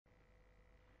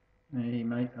Hey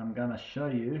mate, I'm going to show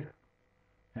you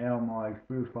how my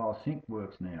through file sync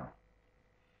works now.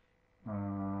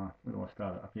 Where do I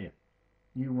start it? Up here.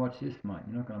 You watch this mate,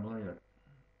 you're not going to believe it.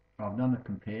 I've done the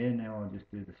compare, now I'll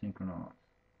just do the synchronize.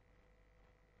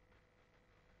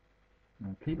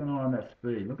 Now keep an eye on that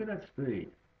speed, look at that speed.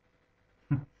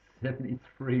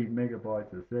 73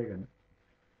 megabytes a second.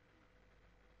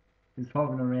 It's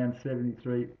hovering around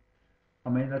 73. I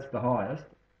mean that's the highest,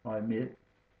 I admit,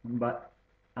 but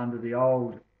under the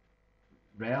old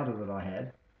router that I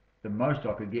had, the most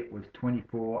I could get was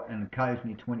 24 and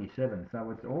occasionally 27.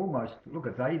 So it's almost, look,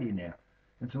 it's 80 now.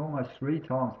 It's almost 3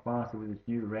 times faster with this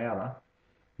new router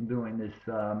doing this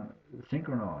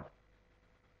synchronized.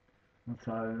 And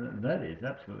so that is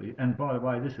absolutely, and by the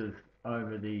way, this is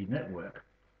over the network.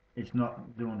 It's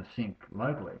not doing the sync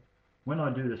locally. When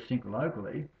I do the sync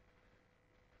locally,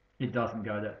 it doesn't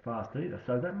go that fast either.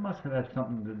 So that must have had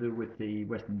something to do with the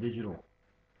Western Digital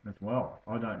as well.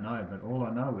 I don't know, but all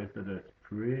I know is that it's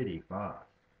pretty fast.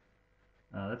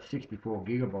 That's 64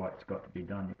 gigabytes got to be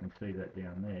done. You can see that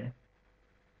down there.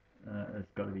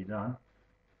 It's got to be done,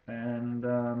 and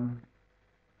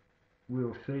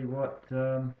we'll see what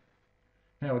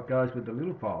how it goes with the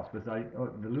little files, because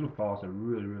the little files are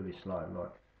really slow. Like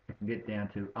it can get down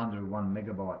to under 1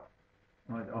 megabyte.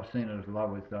 I've seen it as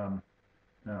low as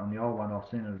on the old one, I've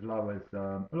seen it as low as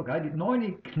look, 90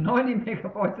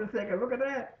 megabytes a second. Look at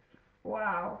that!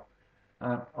 Wow.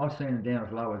 I've seen it down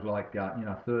as low as like 13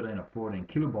 or 14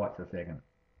 kilobytes a second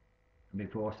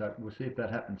before. So we'll see if that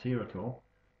happens here at all.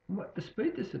 What, the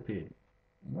speed disappeared?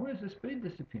 Why is the speed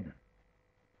disappearing?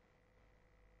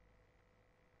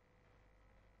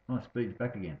 Oh, speed's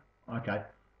back again. Okay.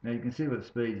 Now you can see what the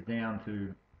speed's down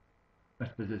to. I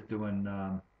suppose it's doing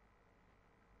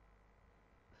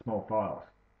small files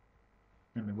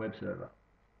in the web server.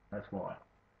 That's why.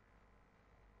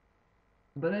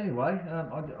 But anyway,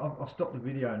 I'll stop the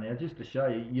video now just to show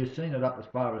you. You've seen it up as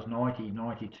far as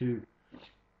 92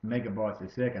 megabytes a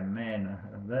second. Man,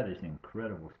 that is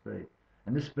incredible speed.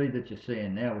 And this speed that you're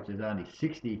seeing now, which is only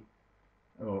 60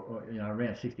 or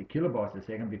around 60 kilobytes a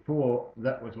second, before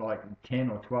that was like 10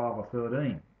 or 12 or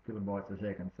 13 kilobytes a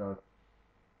second. So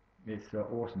it's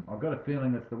awesome. I've got a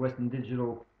feeling it's the Western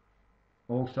Digital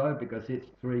also, because it's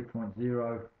 3.0.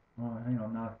 Oh, hang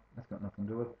on, no, that's got nothing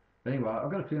to do with it. But anyway, I've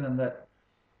got a feeling that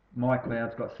My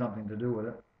Cloud's got something to do with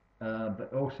it,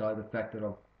 but also the fact that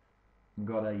I've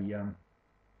got a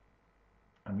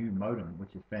new modem,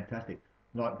 which is fantastic.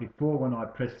 Like before, when I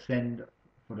press send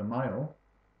for the mail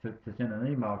to send an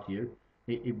email to you,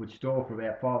 it would store for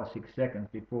about 5 or 6 seconds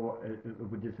before it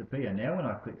would disappear. Now when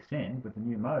I click send with the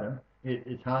new modem,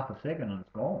 it's half a second and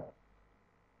it's gone.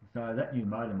 So that new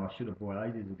modem I should have bought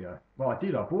ages ago. Well, I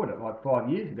did. I bought it like 5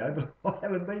 years ago, but I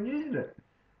haven't been using it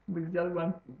because the other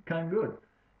one came good.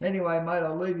 Anyway, mate,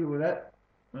 I'll leave you with that,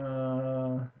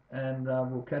 and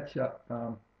we'll catch up.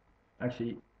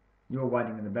 Actually, you're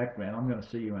waiting in the background. I'm going to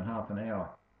see you in half an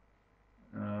hour.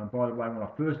 By the way, when I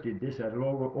first did this, I had it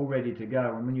all ready to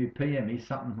go, and when you PM me,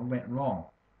 something went wrong.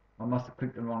 I must have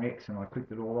clicked the wrong X, and I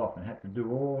clicked it all off and had to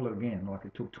do all again. Like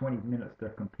it took 20 minutes to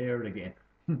compare it again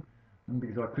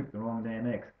because I clicked the wrong damn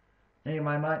X.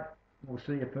 Anyway, mate, we'll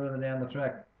see you further down the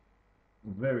track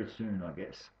very soon, I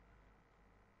guess.